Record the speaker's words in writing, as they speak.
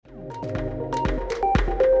Welcome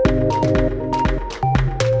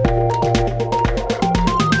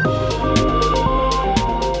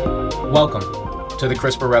to the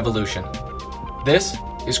CRISPR Revolution. This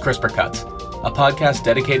is CRISPR Cuts, a podcast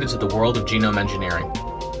dedicated to the world of genome engineering.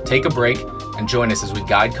 Take a break and join us as we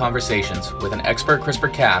guide conversations with an expert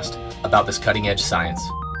CRISPR cast about this cutting-edge science.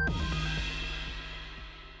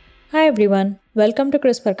 Hi everyone, welcome to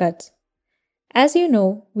CRISPR Cuts. As you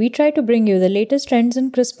know, we try to bring you the latest trends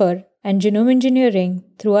in CRISPR and genome engineering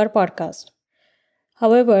through our podcast.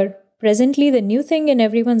 However, presently the new thing in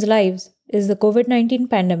everyone's lives is the COVID-19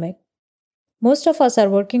 pandemic. Most of us are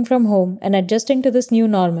working from home and adjusting to this new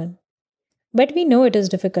normal. But we know it is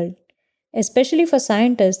difficult, especially for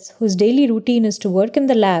scientists whose daily routine is to work in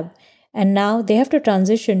the lab and now they have to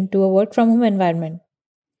transition to a work-from-home environment.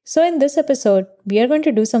 So in this episode, we are going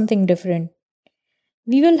to do something different.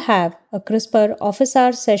 We will have a CRISPR office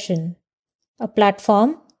hours session, a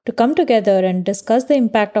platform to come together and discuss the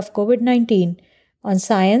impact of COVID-19 on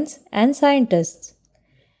science and scientists.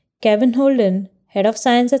 Kevin Holden, Head of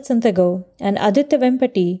Science at Synthego, and Aditya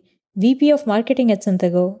Vempati, VP of Marketing at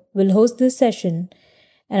Synthego, will host this session,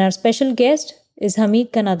 and our special guest is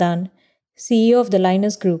Hamid Ganadhan, CEO of the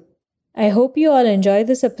Linus Group. I hope you all enjoy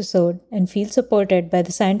this episode and feel supported by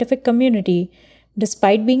the scientific community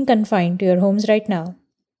despite being confined to your homes right now.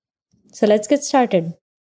 So let's get started.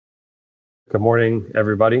 Good morning,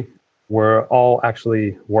 everybody. We're all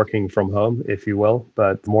actually working from home, if you will,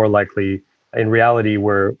 but more likely, in reality,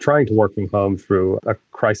 we're trying to work from home through a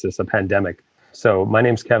crisis, a pandemic. So my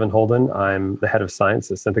name's Kevin Holden. I'm the head of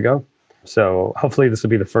science at Synthego. So hopefully this will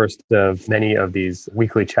be the first of many of these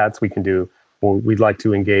weekly chats we can do. We'd like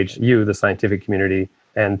to engage you, the scientific community,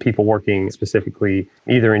 and people working specifically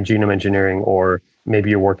either in genome engineering or maybe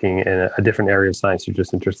you're working in a different area of science. You're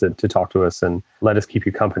just interested to talk to us and let us keep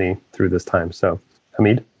you company through this time. So,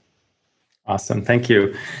 Hamid. Awesome. Thank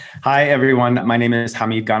you. Hi, everyone. My name is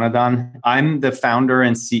Hamid Ganadhan. I'm the founder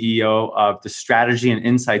and CEO of the strategy and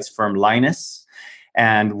insights firm Linus.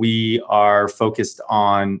 And we are focused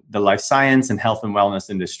on the life science and health and wellness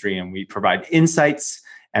industry. And we provide insights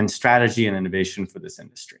and strategy and innovation for this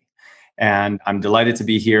industry. And I'm delighted to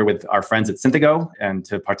be here with our friends at Synthego and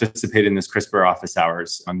to participate in this CRISPR office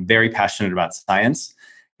hours. I'm very passionate about science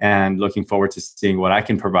and looking forward to seeing what I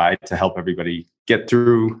can provide to help everybody get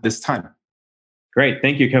through this time. Great.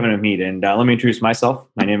 Thank you, Kevin and Hamid. And let me introduce myself.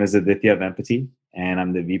 My name is Aditya Vempati, and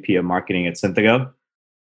I'm the VP of Marketing at Synthego.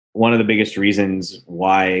 One of the biggest reasons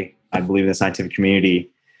why I believe in the scientific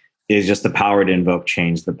community is just the power to invoke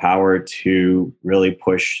change, the power to really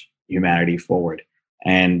push humanity forward.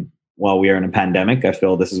 And while we are in a pandemic, I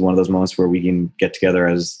feel this is one of those moments where we can get together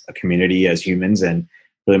as a community, as humans, and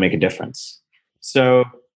really make a difference. So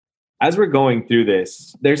as we're going through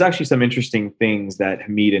this, there's actually some interesting things that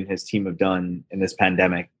Hamid and his team have done in this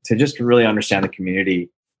pandemic to just really understand the community,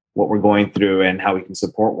 what we're going through, and how we can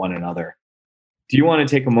support one another. Do you want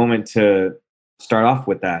to take a moment to start off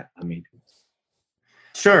with that, Hamid?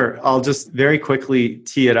 Sure. I'll just very quickly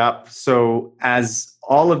tee it up. So as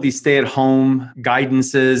all of these stay-at-home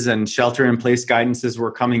guidances and shelter-in-place guidances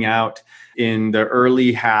were coming out in the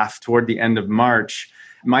early half toward the end of March,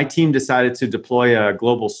 my team decided to deploy a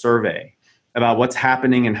global survey about what's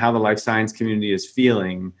happening and how the life science community is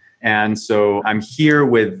feeling. And so I'm here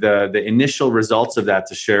with the initial results of that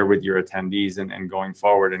to share with your attendees and going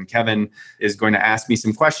forward. And Kevin is going to ask me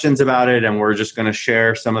some questions about it, and we're just going to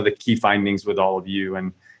share some of the key findings with all of you,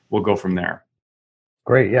 and we'll go from there.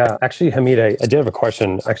 Great. Yeah. Actually, Hamid, I did have a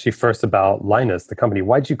question actually first about Linus, the company.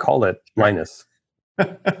 Why'd you call it Linus?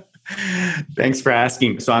 Thanks for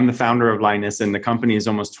asking. So I'm the founder of Linus, and the company is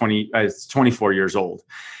almost 24 years old.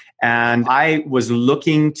 And I was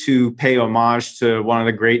looking to pay homage to one of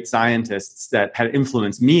the great scientists that had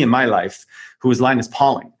influenced me in my life, who was Linus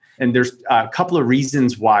Pauling. And there's a couple of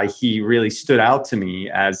reasons why he really stood out to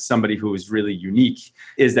me as somebody who was really unique,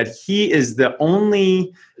 is that he is the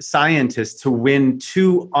only scientist to win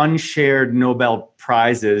 2 unshared Nobel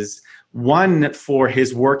Prizes, one for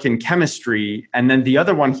his work in chemistry, and then the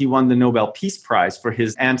other one, he won the Nobel Peace Prize for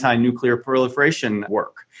his anti-nuclear proliferation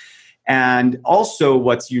work. And also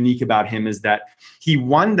what's unique about him is that he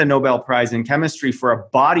won the Nobel Prize in chemistry for a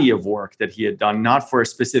body of work that he had done, not for a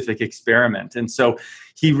specific experiment. And so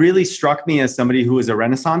he really struck me as somebody who was a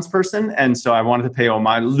Renaissance person. And so I wanted to pay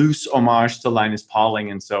loose homage to Linus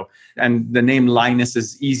Pauling. And the name Linus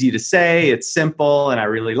is easy to say, it's simple, and I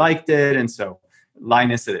really liked it. And so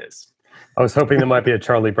Linus it is. I was hoping there might be a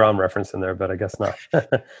Charlie Brown reference in there, but I guess not.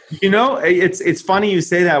 It's funny you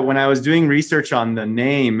say that. When I was doing research on the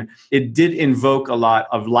name, it did invoke a lot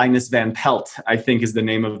of Linus Van Pelt, I think is the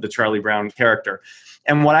name of the Charlie Brown character.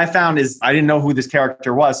 And what I found is I didn't know who this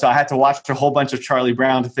character was. So I had to watch a whole bunch of Charlie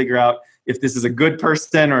Brown to figure out if this is a good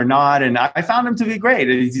person or not. And I found him to be great.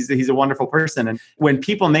 He's a wonderful person. And when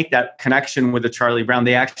people make that connection with the Charlie Brown,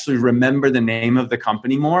 they actually remember the name of the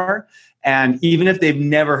company more. And even if they've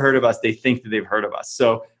never heard of us, they think that they've heard of us.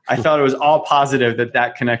 So I felt it was all positive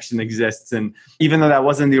that connection exists. And even though that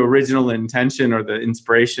wasn't the original intention or the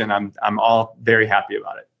inspiration, I'm all very happy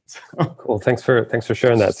about it. Cool. Thanks for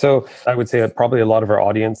sharing that. So I would say that probably a lot of our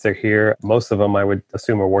audience, they're here. Most of them, I would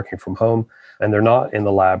assume, are working from home, and they're not in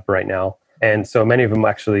the lab right now. And so many of them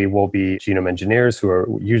actually will be genome engineers who are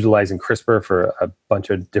utilizing CRISPR for a bunch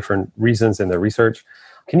of different reasons in their research.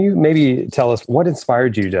 Can you maybe tell us what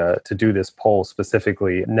inspired you to do this poll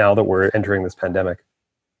specifically now that we're entering this pandemic?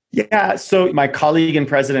 Yeah, so my colleague and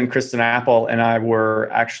president, Kristen Apple, and I were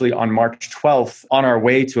actually on March 12th on our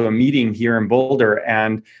way to a meeting here in Boulder,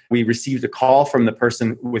 and we received a call from the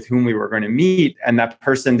person with whom we were going to meet, and that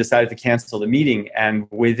person decided to cancel the meeting. And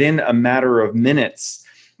within a matter of minutes,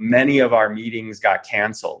 many of our meetings got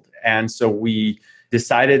canceled. And so we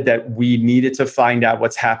decided that we needed to find out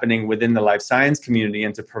what's happening within the life science community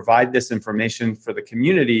and to provide this information for the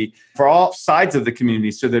community, for all sides of the community,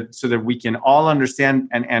 so that we can all understand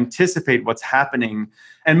and anticipate what's happening.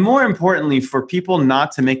 And more importantly, for people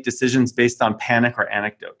not to make decisions based on panic or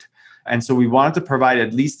anecdote. And so we wanted to provide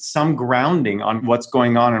at least some grounding on what's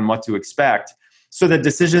going on and what to expect, so that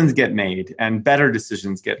decisions get made and better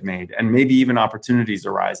decisions get made, and maybe even opportunities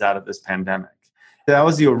arise out of this pandemic. That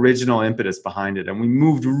was the original impetus behind it. And we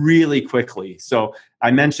moved really quickly. So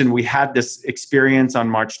I mentioned we had this experience on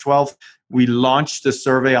March 12th. We launched the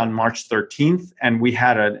survey on March 13th, and we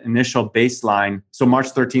had an initial baseline. So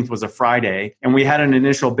March 13th was a Friday, and we had an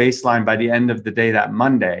initial baseline by the end of the day that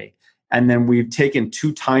Monday. And then we've taken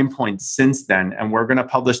 2 time points since then, and we're going to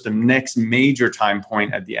publish the next major time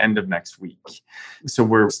point at the end of next week. So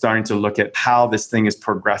we're starting to look at how this thing is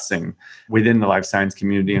progressing within the life science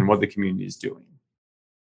community and what the community is doing.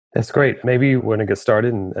 That's great. Maybe we're going to get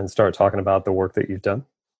started and start talking about the work that you've done.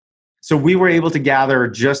 So we were able to gather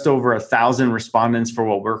just over 1,000 respondents for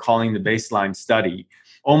what we're calling the baseline study.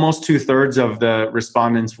 Almost 2/3 of the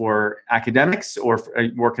respondents were academics or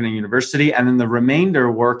work in a university, and then the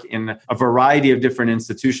remainder work in a variety of different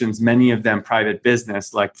institutions, many of them private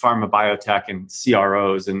business like pharma, biotech, and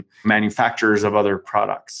CROs and manufacturers of other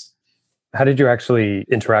products. How did you actually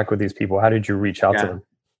interact with these people? How did you reach out to them?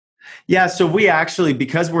 Yeah, so we actually,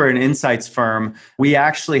 because we're an insights firm, we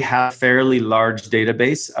actually have a fairly large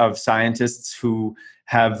database of scientists who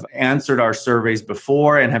have answered our surveys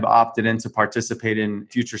before and have opted in to participate in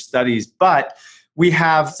future studies. But we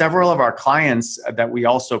have several of our clients that we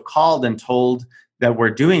also called and told that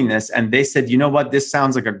we're doing this. And they said, you know what, this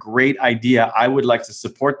sounds like a great idea. I would like to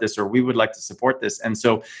support this, or we would like to support this. And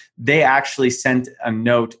so they actually sent a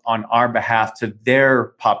note on our behalf to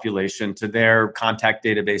their population, to their contact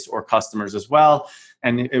database or customers as well.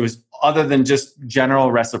 And it was, other than just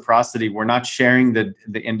general reciprocity, we're not sharing the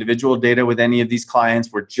individual data with any of these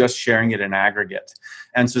clients. We're just sharing it in aggregate.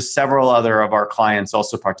 And so several other of our clients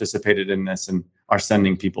also participated in this and are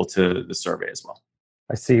sending people to the survey as well.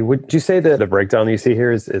 I see. Would you say that the breakdown you see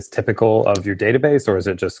here is typical of your database, or is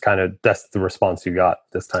it just kind of that's the response you got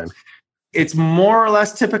this time? It's more or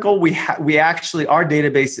less typical. We actually, our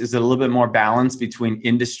database is a little bit more balanced between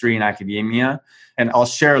industry and academia. And I'll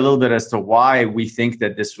share a little bit as to why we think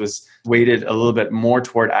that this was weighted a little bit more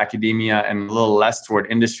toward academia and a little less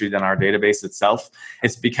toward industry than our database itself.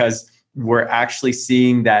 It's because we're actually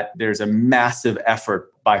seeing that there's a massive effort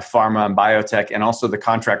by pharma and biotech and also the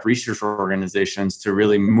contract research organizations to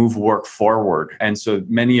really move work forward. And so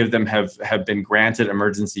many of them have been granted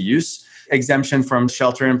emergency use exemption from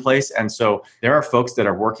shelter in place. And so there are folks that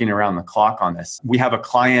are working around the clock on this. We have a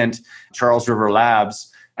client, Charles River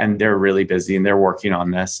Labs, and they're really busy and they're working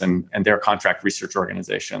on this, and they're a contract research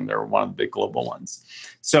organization. They're one of the big global ones.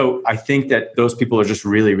 So I think that those people are just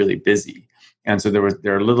really, really busy. And so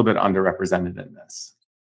they're a little bit underrepresented in this.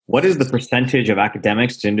 What is the percentage of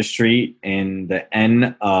academics to industry in the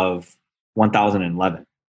N of 1011?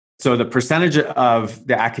 So the percentage of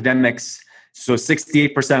the academics, so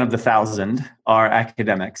 68% of the 1,000 are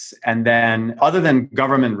academics. And then other than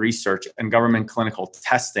government research and government clinical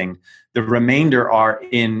testing, the remainder are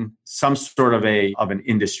in some sort of an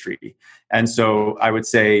industry. And so I would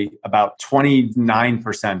say about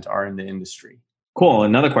 29% are in the industry. Cool.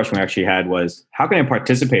 Another question we actually had was, how can I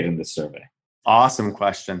participate in this survey? Awesome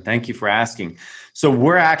question. Thank you for asking. So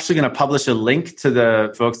we're actually going to publish a link to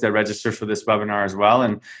the folks that register for this webinar as well.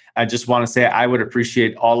 And I just want to say I would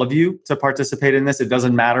appreciate all of you to participate in this. It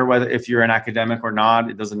doesn't matter whether if you're an academic or not.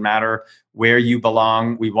 It doesn't matter where you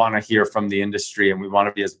belong. We want to hear from the industry and we want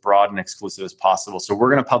to be as broad and exclusive as possible. So we're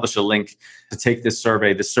going to publish a link to take this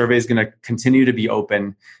survey. The survey is going to continue to be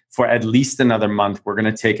open for at least another month. We're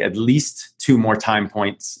going to take at least 2 more time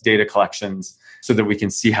points, data collections, so that we can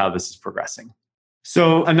see how this is progressing.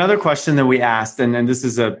 So another question that we asked, and this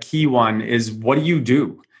is a key one, is what do you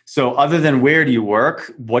do? So other than where do you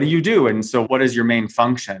work, what do you do? And so what is your main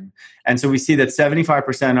function? And so we see that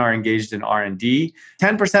 75% are engaged in R&D,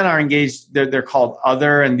 10% are engaged, they're called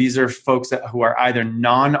other, and these are folks who are either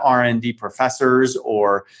non-R&D professors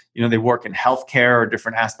or they work in healthcare or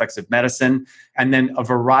different aspects of medicine, and then a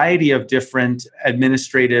variety of different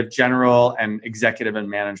administrative, general, and executive and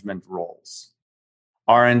management roles.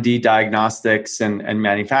 R&D, diagnostics, and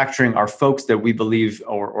manufacturing are folks that we believe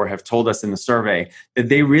or have told us in the survey that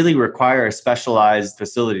they really require a specialized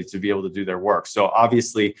facility to be able to do their work. So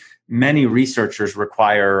obviously, many researchers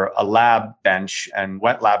require a lab bench and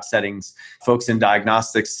wet lab settings. Folks in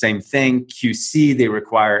diagnostics, same thing. QC, they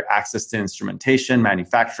require access to instrumentation.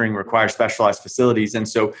 Manufacturing requires specialized facilities. And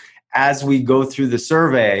so as we go through the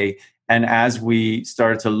survey, and as we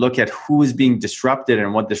started to look at who is being disrupted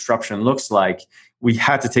and what disruption looks like, we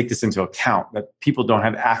had to take this into account, that people don't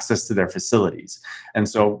have access to their facilities. And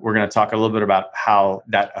so we're going to talk a little bit about how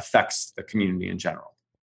that affects the community in general.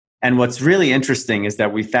 And what's really interesting is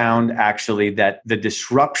that we found actually that the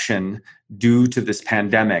disruption due to this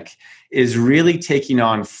pandemic is really taking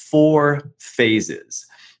on 4 phases.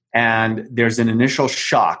 And there's an initial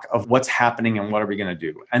shock of what's happening and what are we going to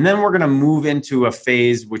do. And then we're going to move into a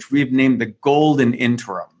phase which we've named the golden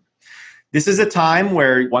interim. This is a time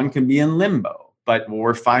where one can be in limbo. But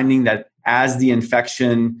we're finding that as the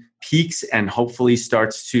infection peaks and hopefully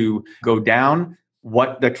starts to go down,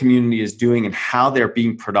 what the community is doing and how they're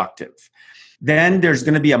being productive. Then there's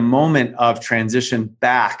going to be a moment of transition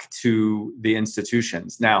back to the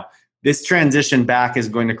institutions. Now, this transition back is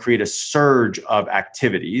going to create a surge of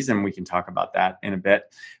activities, and we can talk about that in a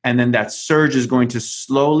bit. And then that surge is going to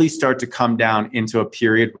slowly start to come down into a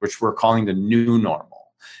period which we're calling the new normal.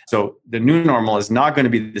 So the new normal is not going to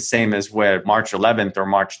be the same as where March 11th or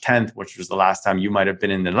March 10th, which was the last time you might have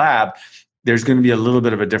been in the lab. There's going to be a little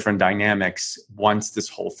bit of a different dynamics once this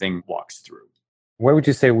whole thing walks through. Where would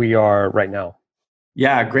you say we are right now?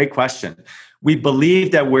 Yeah, great question. We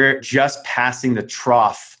believe that we're just passing the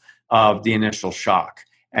trough of the initial shock,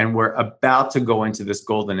 and we're about to go into this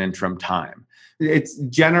golden interim time. It's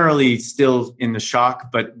generally still in the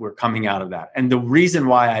shock, but we're coming out of that. And the reason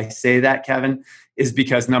why I say that, Kevin, is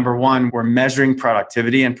because number one, we're measuring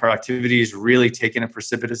productivity, and productivity is really taking a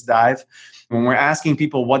precipitous dive. When we're asking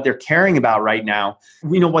people what they're caring about right now,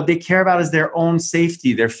 we know what they care about is their own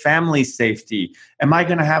safety, their family's safety. Am I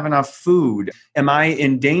going to have enough food? Am I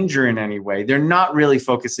in danger in any way? They're not really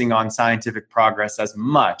focusing on scientific progress as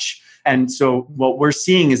much. And so what we're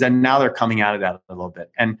seeing is that now they're coming out of that a little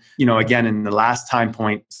bit. And, again, in the last time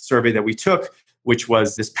point survey that we took, which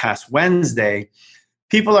was this past Wednesday,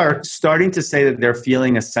 people are starting to say that they're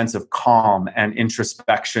feeling a sense of calm and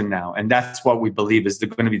introspection now. And that's what we believe is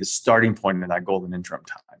going to be the starting point in that golden interim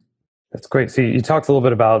time. That's great. So you talked a little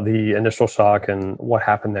bit about the initial shock and what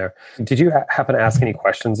happened there. Did you happen to ask any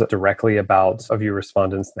questions directly of your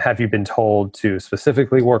respondents? Have you been told to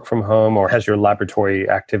specifically work from home, or has your laboratory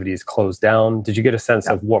activities closed down? Did you get a sense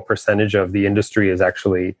of what percentage of the industry is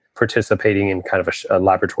actually participating in kind of a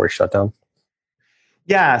laboratory shutdown?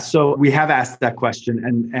 Yeah, so we have asked that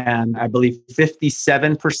question, and I believe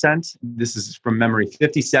 57%, this is from memory,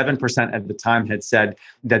 57% at the time had said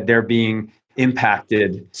that they're being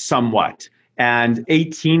impacted somewhat. And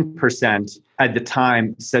 18% at the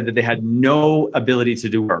time said that they had no ability to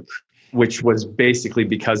do work, which was basically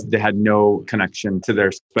because they had no connection to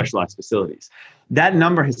their specialized facilities. That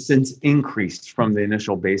number has since increased from the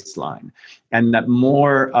initial baseline, and that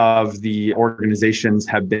more of the organizations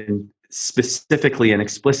have been specifically and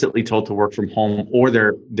explicitly told to work from home, or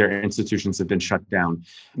their institutions have been shut down.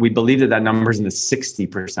 We believe that number is in the 60th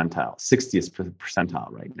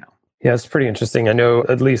percentile right now. Yeah, it's pretty interesting. I know,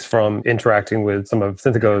 at least from interacting with some of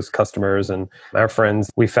Synthago's customers and our friends,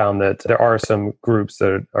 we found that there are some groups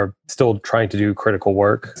that are still trying to do critical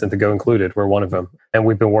work, Synthago included. We're one of them. And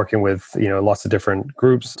we've been working with lots of different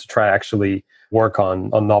groups to try to actually work on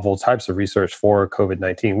novel types of research for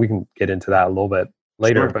COVID-19. We can get into that a little bit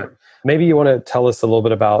later, Sure. But maybe you want to tell us a little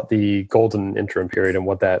bit about the golden interim period and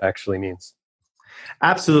what that actually means.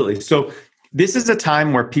 Absolutely. So this is a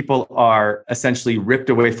time where people are essentially ripped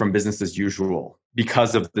away from business as usual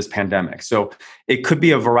because of this pandemic. So it could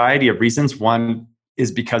be a variety of reasons. One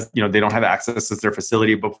is because, they don't have access to their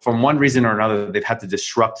facility, but from one reason or another, they've had to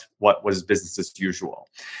disrupt what was business as usual.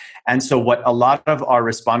 And so what a lot of our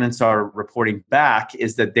respondents are reporting back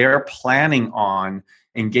is that they're planning on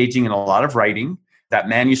engaging in a lot of writing. That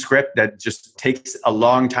manuscript that just takes a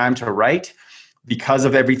long time to write because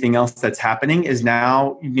of everything else that's happening is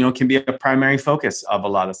now, can be a primary focus of a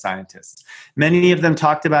lot of scientists. Many of them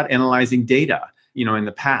talked about analyzing data, in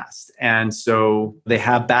the past. And so they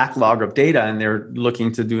have backlog of data and they're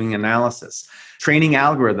looking to doing analysis. Training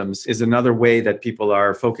algorithms is another way that people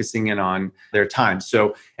are focusing in on their time.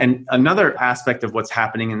 So, and another aspect of what's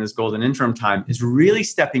happening in this golden interim time is really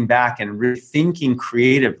stepping back and really thinking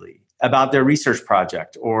creatively about their research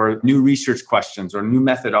project or new research questions or new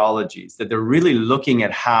methodologies, that they're really looking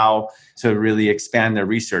at how to really expand their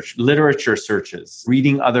research, literature searches,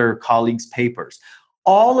 reading other colleagues' papers,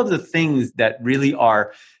 all of the things that really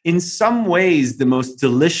are in some ways the most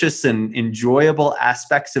delicious and enjoyable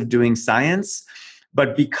aspects of doing science.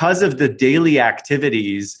 But because of the daily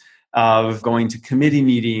activities of going to committee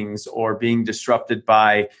meetings or being disrupted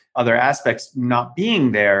by other aspects not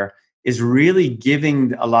being there, is really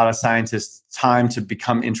giving a lot of scientists time to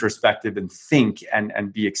become introspective and think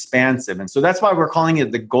and be expansive. And so that's why we're calling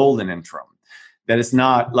it the golden interim, that it's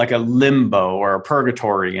not like a limbo or a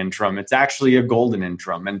purgatory interim. It's actually a golden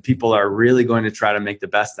interim, and people are really going to try to make the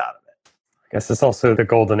best out of it. I guess it's also the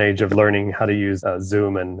golden age of learning how to use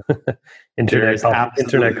Zoom and internet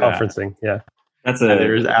conferencing. Yeah,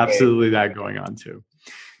 there's absolutely that going on too.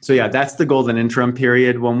 So yeah, that's the golden interim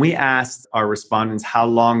period. When we asked our respondents how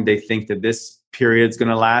long they think that this period is going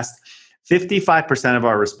to last, 55% of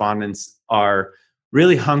our respondents are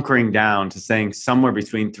really hunkering down to saying somewhere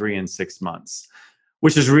between 3 and 6 months,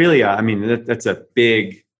 which is really, that's a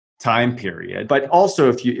big time period. But also,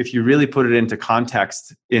 if you really put it into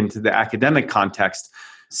context, into the academic context,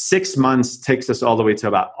 6 months takes us all the way to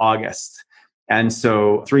about August. And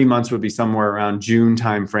so 3 months would be somewhere around June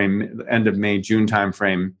timeframe, end of May, June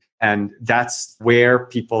timeframe. And that's where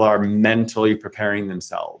people are mentally preparing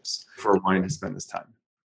themselves for wanting to spend this time.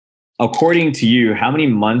 According to you, how many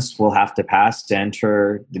months will have to pass to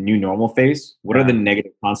enter the new normal phase? What are the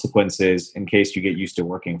negative consequences in case you get used to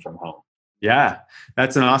working from home? Yeah,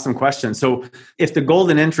 that's an awesome question. So if the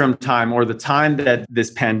golden interim time, or the time that this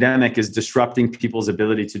pandemic is disrupting people's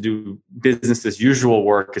ability to do business as usual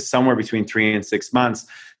work, is somewhere between 3 and 6 months,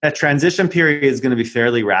 that transition period is going to be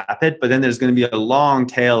fairly rapid, but then there's going to be a long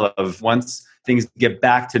tail of once things get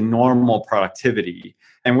back to normal productivity.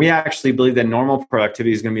 And we actually believe that normal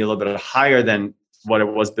productivity is going to be a little bit higher than what it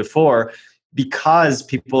was before, because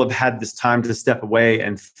people have had this time to step away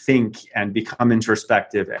and think and become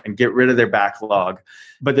introspective and get rid of their backlog.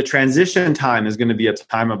 But the transition time is going to be a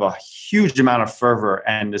time of a huge amount of fervor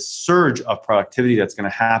and a surge of productivity that's going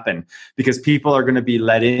to happen, because people are going to be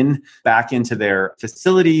let in back into their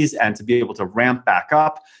facilities and to be able to ramp back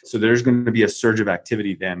up. So there's going to be a surge of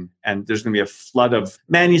activity then. And there's going to be a flood of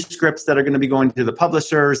manuscripts that are going to be going to the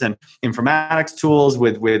publishers, and informatics tools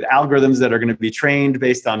with algorithms that are going to be trained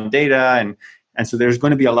based on data. And so there's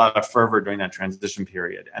going to be a lot of fervor during that transition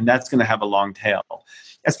period. And that's going to have a long tail.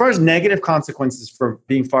 As far as negative consequences for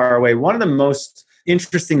being far away, one of the most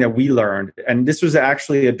interesting that we learned, and this was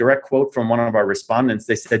actually a direct quote from one of our respondents,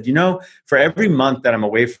 they said, for every month that I'm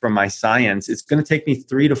away from my science, it's going to take me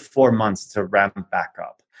 3 to 4 months to ramp back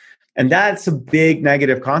up. And that's a big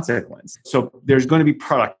negative consequence. So there's going to be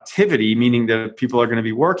productivity, meaning that people are going to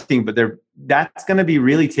be working, but that's going to be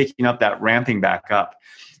really taking up that ramping back up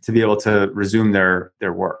to be able to resume their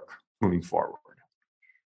work moving forward.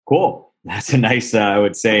 Cool. That's a nice, I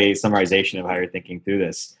would say, summarization of how you're thinking through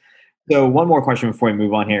this. So one more question before we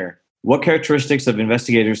move on here. What characteristics of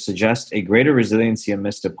investigators suggest a greater resiliency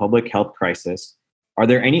amidst a public health crisis? Are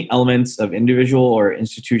there any elements of individual or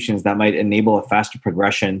institutions that might enable a faster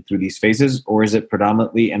progression through these phases, or is it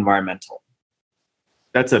predominantly environmental?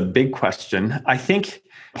 That's a big question. I think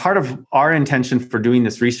part of our intention for doing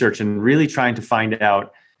this research and really trying to find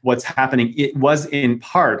out what's happening, it was in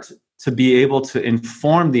part to be able to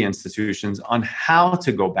inform the institutions on how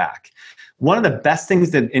to go back. One of the best things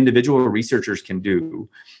that individual researchers can do,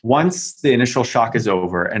 once the initial shock is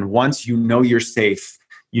over and once you're safe,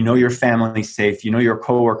 your family's safe, your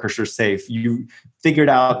coworkers are safe, you figured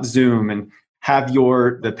out Zoom and have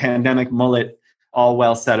the pandemic mullet all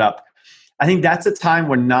well set up, I think that's a time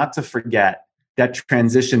when not to forget that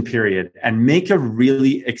transition period and make a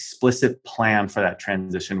really explicit plan for that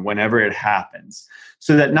transition whenever it happens,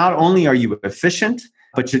 so that not only are you efficient,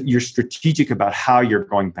 but you're strategic about how you're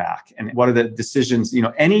going back and what are the decisions,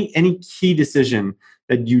 any key decision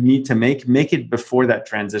that you need to make it before that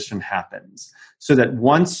transition happens. So that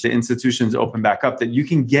once the institutions open back up, that you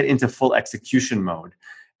can get into full execution mode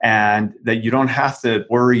and that you don't have to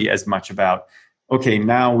worry as much about, okay,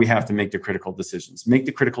 now we have to make the critical decisions. Make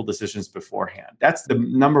the critical decisions beforehand. That's the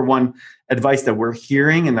number one advice that we're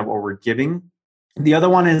hearing and that what we're giving. The other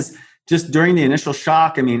one is just during the initial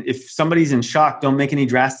shock. I mean, if somebody's in shock, don't make any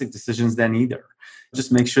drastic decisions then either.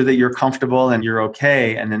 Just make sure that you're comfortable and you're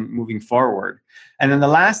okay, and then moving forward. And then the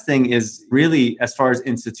last thing is really, as far as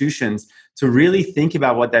institutions, to really think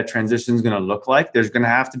about what that transition is going to look like. There's going to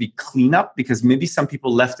have to be cleanup because maybe some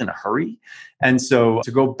people left in a hurry. And so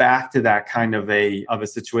to go back to that kind of a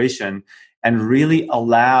situation and really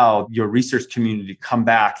allow your research community to come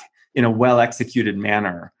back in a well-executed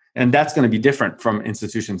manner. And that's going to be different from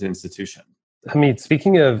institution to institution. I mean,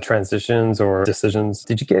 speaking of transitions or decisions,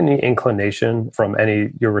 did you get any inclination from any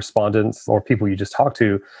of your respondents or people you just talked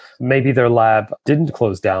to, maybe their lab didn't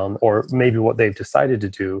close down, or maybe what they've decided to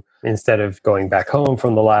do instead of going back home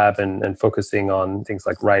from the lab and focusing on things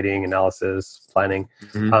like writing, analysis, planning,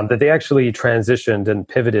 that they actually transitioned and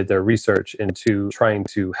pivoted their research into trying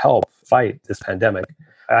to help fight this pandemic?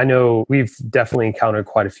 I know we've definitely encountered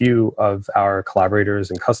quite a few of our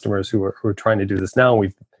collaborators and customers who are trying to do this now.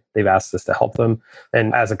 They've asked us to help them.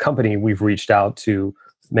 And as a company, we've reached out to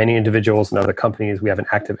many individuals and other companies. We have an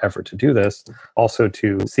active effort to do this, also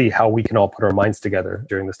to see how we can all put our minds together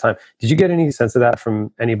during this time. Did you get any sense of that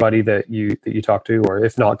from anybody that you talked to? Or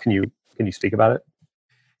if not, can you speak about it?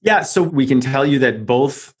 Yeah, so we can tell you that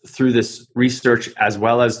both through this research as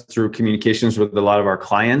well as through communications with a lot of our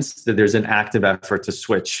clients, that there's an active effort to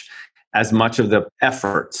switch as much of the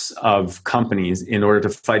efforts of companies in order to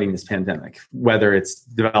fighting this pandemic, whether it's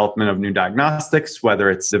development of new diagnostics, whether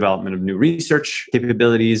it's development of new research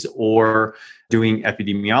capabilities, or doing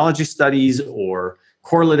epidemiology studies or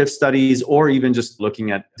correlative studies, or even just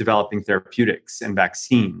looking at developing therapeutics and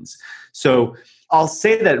vaccines. So I'll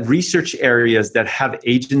say that research areas that have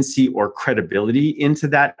agency or credibility into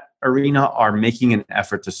that arena are making an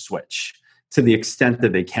effort to switch to the extent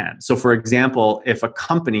that they can. So for example, if a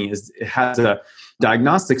company has a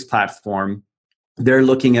diagnostics platform, they're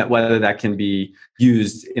looking at whether that can be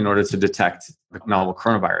used in order to detect novel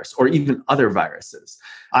coronavirus or even other viruses.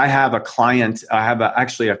 I have a client,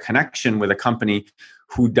 actually a connection with a company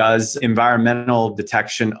who does environmental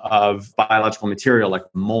detection of biological material like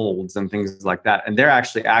molds and things like that. And they're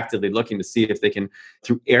actually actively looking to see if they can,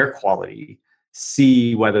 through air quality,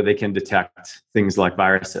 see whether they can detect things like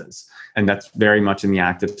viruses. And that's very much in the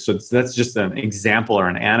active. So that's just an example or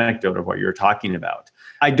an anecdote of what you're talking about.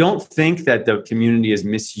 I don't think that the community is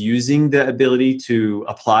misusing the ability to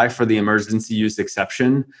apply for the emergency use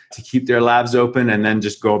exception to keep their labs open and then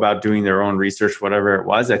just go about doing their own research, whatever it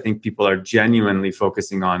was. I think people are genuinely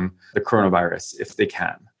focusing on the coronavirus if they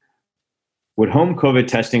can. Would home COVID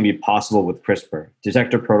testing be possible with CRISPR?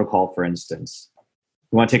 Detector protocol, for instance.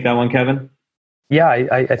 You want to take that one, Kevin? Yeah,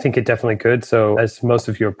 I think it definitely could. So as most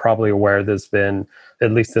of you are probably aware, there's been,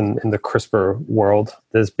 at least in the CRISPR world,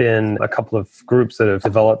 there's been a couple of groups that have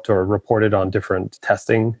developed or reported on different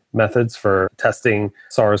testing methods for testing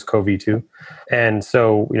SARS-CoV-2. And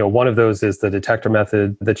so, one of those is the detector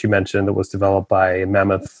method that you mentioned that was developed by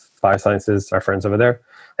Mammoth Biosciences, our friends over there.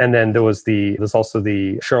 And then there's also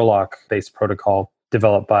the Sherlock-based protocol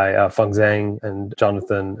developed by Feng Zhang and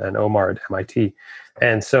Jonathan and Omar at MIT.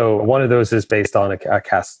 And so one of those is based on a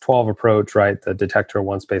Cas12 approach, right? The detector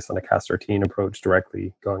one's based on a Cas13 approach,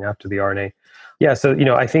 directly going after the RNA. Yeah, so,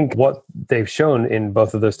 I think what they've shown in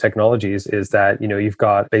both of those technologies is that, you've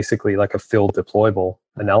got basically like a field deployable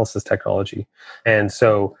analysis technology. And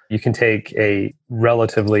so you can take a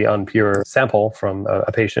relatively unpure sample from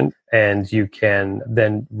a patient, and you can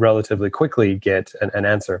then relatively quickly get an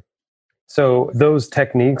answer. So those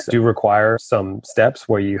techniques do require some steps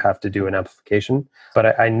where you have to do an amplification.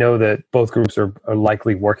 But I know that both groups are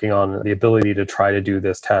likely working on the ability to try to do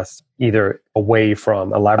this test either away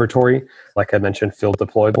from a laboratory, like I mentioned, field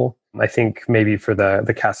deployable. I think maybe for the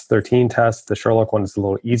Cas13 test, the Sherlock one is a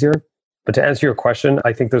little easier. But to answer your question,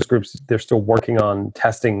 I think those groups, they're still working on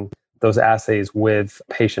testing those assays with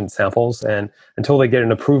patient samples. And until they get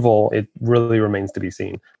an approval, it really remains to be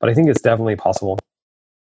seen. But I think it's definitely possible.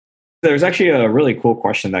 There's actually a really cool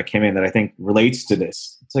question that came in that I think relates to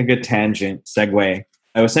this. It's a good tangent segue.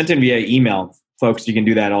 I was sent in via email. Folks, you can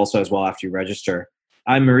do that also as well after you register.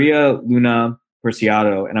 I'm Maria Luna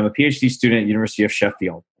Perciado, and I'm a PhD student at University of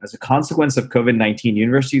Sheffield. As a consequence of COVID-19,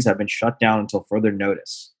 universities have been shut down until further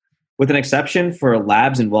notice. With an exception for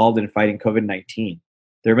labs involved in fighting COVID-19,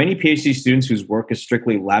 there are many PhD students whose work is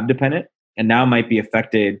strictly lab dependent and now might be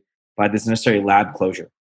affected by this necessary lab closure.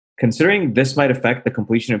 Considering this might affect the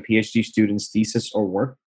completion of PhD students' thesis or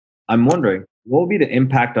work, I'm wondering, what will be the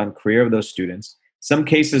impact on career of those students? In some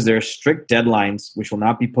cases, there are strict deadlines which will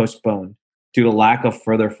not be postponed due to lack of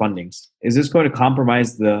further fundings. Is this going to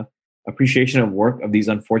compromise the appreciation of work of these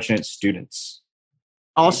unfortunate students?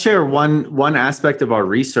 I'll share one aspect of our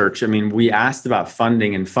research. I mean, we asked about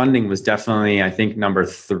funding, and funding was definitely, I think, number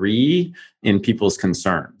 3 in people's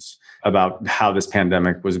concerns about how this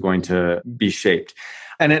pandemic was going to be shaped.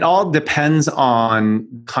 And it all depends on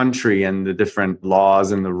country and the different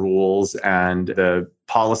laws and the rules and the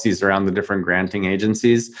policies around the different granting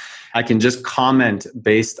agencies. I can just comment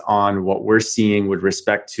based on what we're seeing with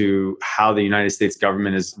respect to how the United States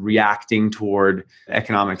government is reacting toward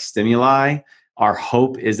economic stimuli. Our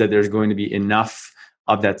hope is that there's going to be enough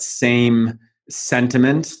of that same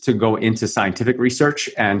sentiment to go into scientific research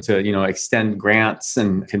and to, extend grants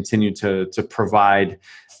and continue to provide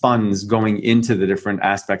funds going into the different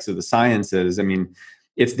aspects of the sciences. I mean,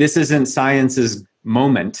 if this isn't science's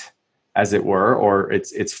moment, as it were, or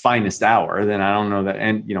its finest hour, then I don't know that,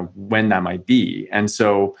 and when that might be. And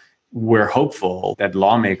so we're hopeful that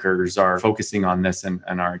lawmakers are focusing on this and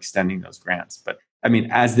are extending those grants. But I mean,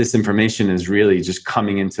 as this information is really just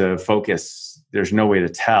coming into focus, there's no way to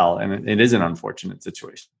tell, and it is an unfortunate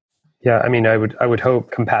situation. Yeah, I mean, I would hope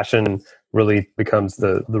compassion really becomes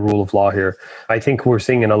the rule of law here. I think we're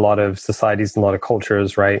seeing in a lot of societies and a lot of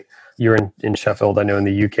cultures, right? You're in Sheffield. I know in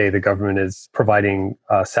the UK, the government is providing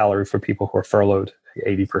salary for people who are furloughed,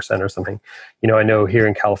 80% or something. I know here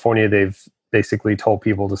in California, they've basically told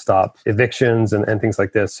people to stop evictions and things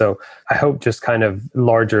like this. So I hope just kind of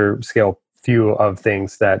larger scale view of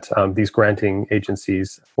things that these granting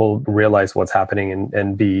agencies will realize what's happening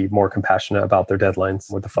and be more compassionate about their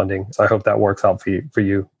deadlines with the funding. So I hope that works out for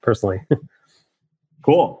you personally.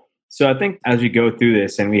 Cool. So I think as we go through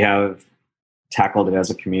this and we have tackled it as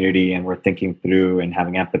a community and we're thinking through and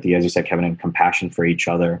having empathy, as you said, Kevin, and compassion for each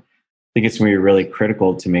other, I think it's going to be really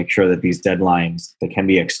critical to make sure that these deadlines that can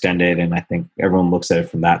be extended. And I think everyone looks at it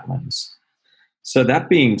from that lens. So that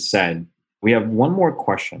being said, we have one more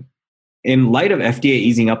question. In light of FDA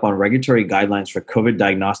easing up on regulatory guidelines for COVID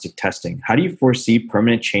diagnostic testing, how do you foresee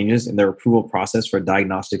permanent changes in their approval process for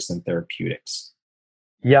diagnostics and therapeutics?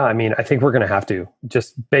 Yeah, I mean, I think we're going to have to,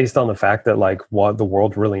 just based on the fact that what the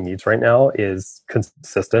world really needs right now is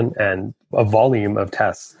consistent and a volume of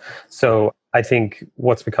tests. So I think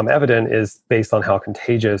what's become evident is based on how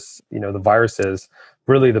contagious, the virus is,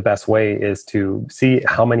 really the best way is to see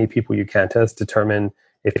how many people you can test, determine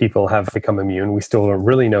if people have become immune. We still don't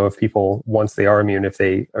really know if people, once they are immune, if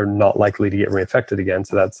they are not likely to get reinfected again.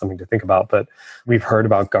 So that's something to think about. But we've heard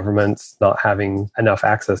about governments not having enough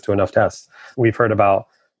access to enough tests. We've heard about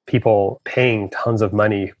people paying tons of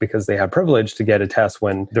money because they have privilege to get a test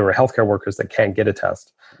when there are healthcare workers that can't get a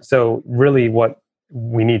test. So really what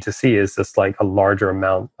we need to see is just a larger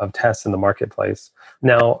amount of tests in the marketplace.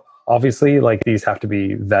 Now, obviously, these have to be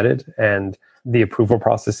vetted, and the approval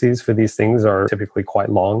processes for these things are typically quite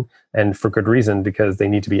long, and for good reason, because they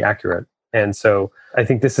need to be accurate. And so I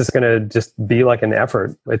think this is going to just be an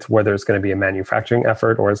effort. It's whether it's going to be a manufacturing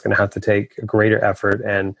effort or it's going to have to take a greater effort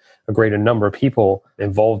and a greater number of people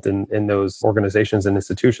involved in those organizations and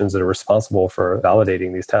institutions that are responsible for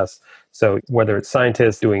validating these tests. So whether it's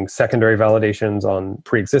scientists doing secondary validations on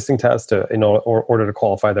pre-existing tests in order to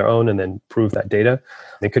qualify their own and then prove that data,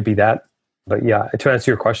 it could be that. But yeah, to answer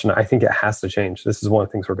your question, I think it has to change. This is one of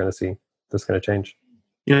the things we're going to see that's going to change.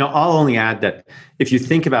 I'll only add that if you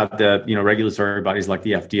think about the, regulatory bodies like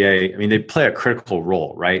the FDA, I mean, they play a critical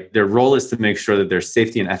role, right? Their role is to make sure that there's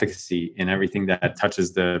safety and efficacy in everything that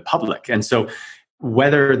touches the public. And so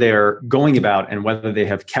whether they're going about and whether they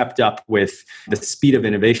have kept up with the speed of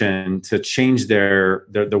innovation to change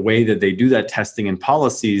the way that they do that testing and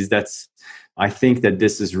policies, I think that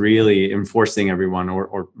this is really enforcing everyone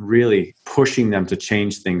or really pushing them to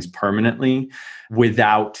change things permanently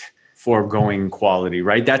without foregoing quality,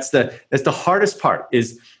 right? That's the hardest part.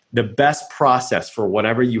 Is the best process for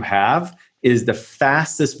whatever you have is the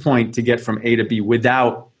fastest point to get from A to B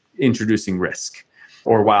without introducing risk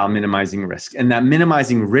or while minimizing risk. And that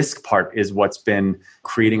minimizing risk part is what's been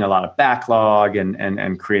creating a lot of backlog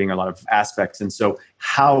and creating a lot of aspects. And so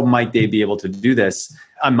how might they be able to do this?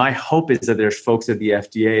 My hope is that there's folks at the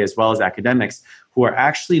FDA as well as academics who are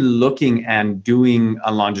actually looking and doing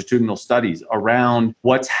longitudinal studies around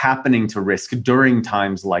what's happening to risk during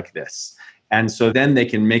times like this. And so then they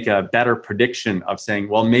can make a better prediction of saying,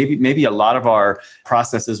 well, maybe a lot of our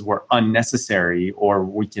processes were unnecessary, or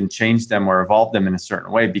we can change them or evolve them in a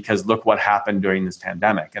certain way because look what happened during this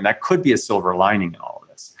pandemic. And that could be a silver lining in all of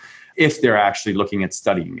this, if they're actually looking at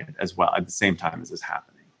studying it as well at the same time as it's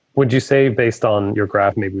happening. Would you say, based on your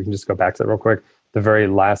graph, maybe we can just go back to that real quick, the very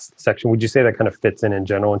last section, would you say that kind of fits in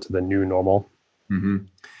general into the new normal? Mm-hmm.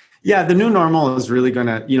 Yeah, the new normal is really going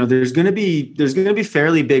to, there's going to be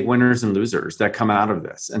fairly big winners and losers that come out of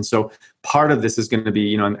this. And so part of this is going to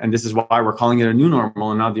be, and this is why we're calling it a new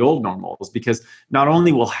normal and not the old normal, is because not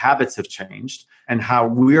only will habits have changed and how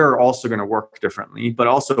we're also going to work differently, but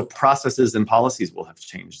also processes and policies will have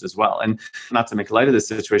changed as well. And not to make light of this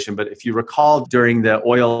situation, but if you recall during the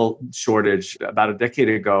oil shortage about a decade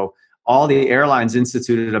ago, all the airlines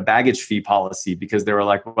instituted a baggage fee policy because they were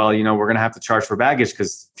like, well, we're going to have to charge for baggage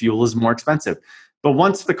because fuel is more expensive. But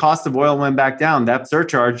once the cost of oil went back down, that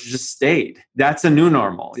surcharge just stayed. That's a new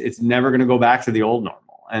normal. It's never going to go back to the old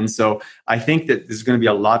normal. And so I think that there's going to be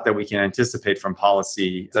a lot that we can anticipate from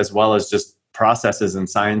policy as well as just processes and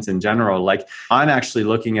science in general. Like, I'm actually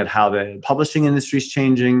looking at how the publishing industry is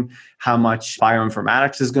changing, how much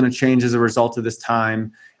bioinformatics is going to change as a result of this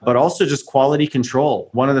time, but also just quality control.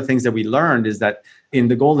 One of the things that we learned is that in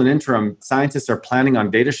the golden interim, scientists are planning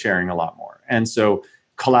on data sharing a lot more. And so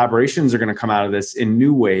collaborations are going to come out of this in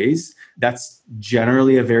new ways. That's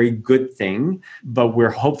generally a very good thing, but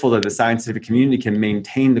we're hopeful that the scientific community can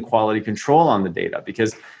maintain the quality control on the data,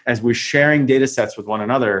 because as we're sharing data sets with one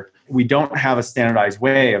another, we don't have a standardized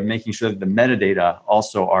way of making sure that the metadata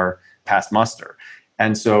also are past muster.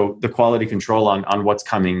 And so the quality control on what's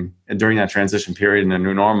coming during that transition period in the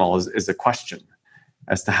new normal is a question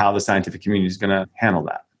as to how the scientific community is going to handle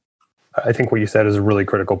that. I think what you said is a really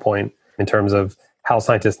critical point in terms of how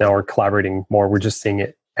scientists now are collaborating more. We're just seeing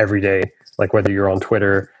it every day, like whether you're on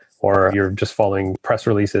Twitter or you're just following press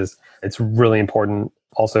releases. It's really important.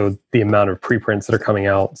 Also, the amount of preprints that are coming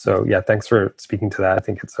out. So yeah, thanks for speaking to that. I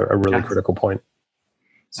think it's a really critical point.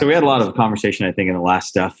 So we had a lot of conversation, I think, in the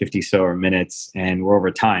last 50 so minutes, and we're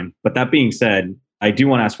over time. But that being said, I do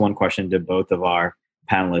want to ask one question to both of our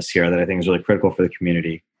panelists here that I think is really critical for the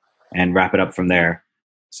community, and wrap it up from there.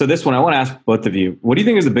 So this one, I want to ask both of you, what do you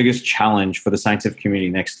think is the biggest challenge for the scientific community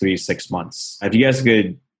next 3 to 6 months? If you guys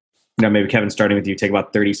could, maybe Kevin, starting with you, take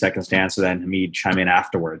about 30 seconds to answer that, and Hamid, chime in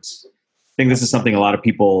afterwards. I think this is something a lot of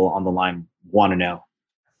people on the line want to know.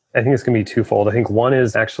 I think it's going to be twofold. I think one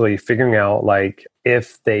is actually figuring out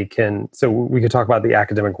if they can, so we could talk about the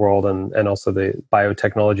academic world and also the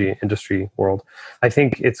biotechnology industry world. I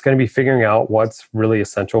think it's going to be figuring out what's really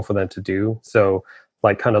essential for them to do. So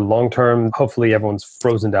kind of long-term, hopefully everyone's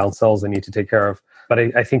frozen down cells they need to take care of. But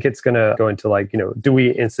I think it's going to go into do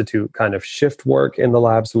we institute kind of shift work in the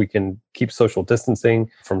lab so we can keep social distancing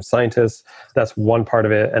from scientists? That's one part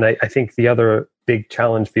of it. And I think the other big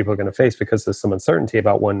challenge people are going to face, because there's some uncertainty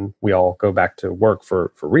about when we all go back to work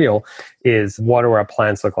for real, is what do our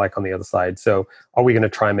plans look like on the other side? So are we going to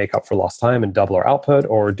try and make up for lost time and double our output?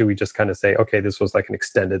 Or do we just kind of say, okay, this was like an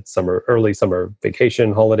extended early summer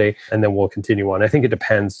vacation holiday, and then we'll continue on? I think it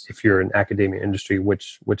depends, if you're in academia industry,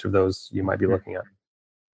 which of those you might be looking at.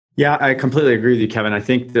 Yeah, I completely agree with you, Kevin. I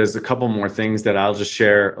think there's a couple more things that I'll just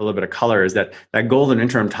share a little bit of color, is that golden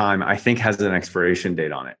interim time, I think, has an expiration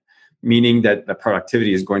date on it, meaning that the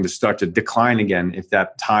productivity is going to start to decline again if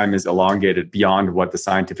that time is elongated beyond what the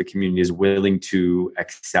scientific community is willing to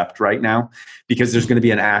accept right now, because there's going to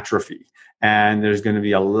be an atrophy and there's going to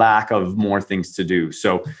be a lack of more things to do.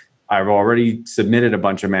 So I've already submitted a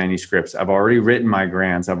bunch of manuscripts. I've already written my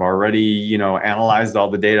grants. I've already, analyzed all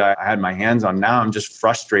the data I had my hands on. Now I'm just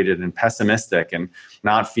frustrated and pessimistic and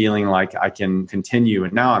not feeling like I can continue.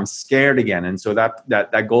 And now I'm scared again. And so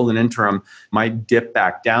that golden interim might dip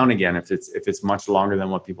back down again if it's much longer than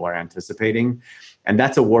what people are anticipating. And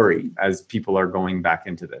that's a worry as people are going back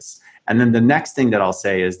into this. And then the next thing that I'll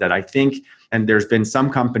say is that I think, and there's been some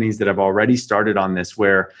companies that have already started on this,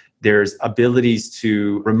 where there's abilities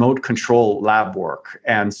to remote control lab work.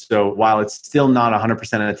 And so while it's still not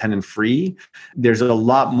 100% attendant free, there's a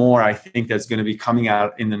lot more, I think, that's going to be coming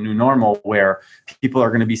out in the new normal, where people are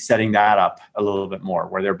going to be setting that up a little bit more,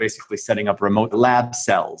 where they're basically setting up remote lab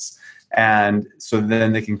cells. And so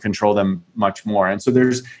then they can control them much more. And so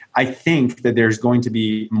I think that there's going to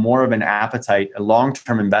be more of an appetite, a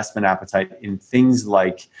long-term investment appetite in things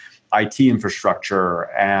like IT infrastructure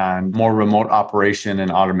and more remote operation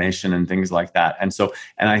and automation and things like that. And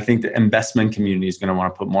I think the investment community is going to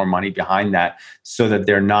want to put more money behind that so that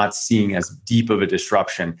they're not seeing as deep of a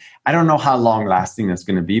disruption. I don't know how long lasting that's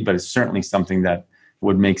going to be, but it's certainly something that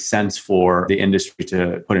would make sense for the industry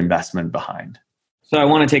to put investment behind. So I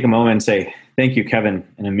want to take a moment and say thank you, Kevin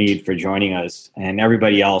and Hamid, for joining us, and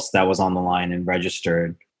everybody else that was on the line and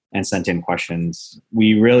registered and sent in questions.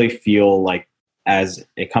 We really feel like, as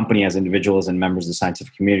a company, as individuals and members of the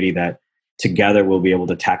scientific community, that together we'll be able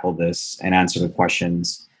to tackle this and answer the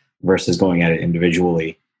questions versus going at it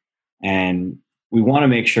individually. And we want to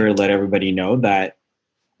make sure, let everybody know that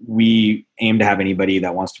we aim to have anybody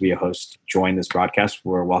that wants to be a host join this broadcast.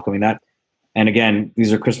 We're welcoming that. And again,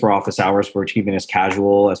 these are CRISPR office hours. We're keeping it as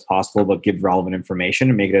casual as possible, but give relevant information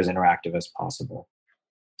and make it as interactive as possible.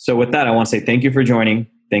 So with that, I want to say thank you for joining.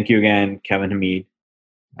 Thank you again, Kevin, Hamid.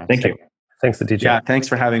 Thank you. Thanks, Aditya. Yeah, thanks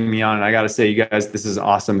for having me on. And I got to say, you guys, this is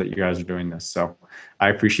awesome that you guys are doing this. So I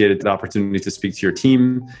appreciated the opportunity to speak to your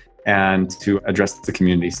team and to address the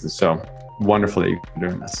community. So wonderful that you're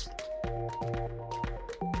doing this.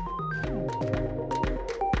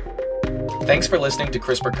 Thanks for listening to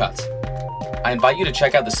CRISPR Cuts. I invite you to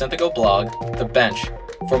check out the Synthigo blog, The Bench,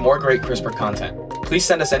 for more great CRISPR content. Please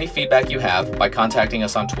send us any feedback you have by contacting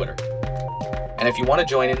us on Twitter. And if you want to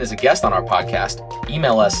join in as a guest on our podcast,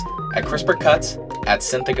 email us at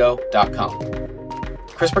CRISPRcuts@synthigo.com.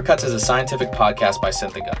 CRISPR Cuts is a scientific podcast by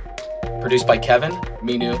Synthigo, produced by Kevin,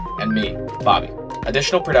 Minu, and me, Bobby.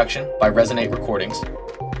 Additional production by Resonate Recordings.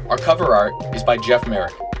 Our cover art is by Jeff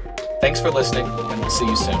Merrick. Thanks for listening, and we'll see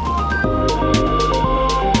you soon.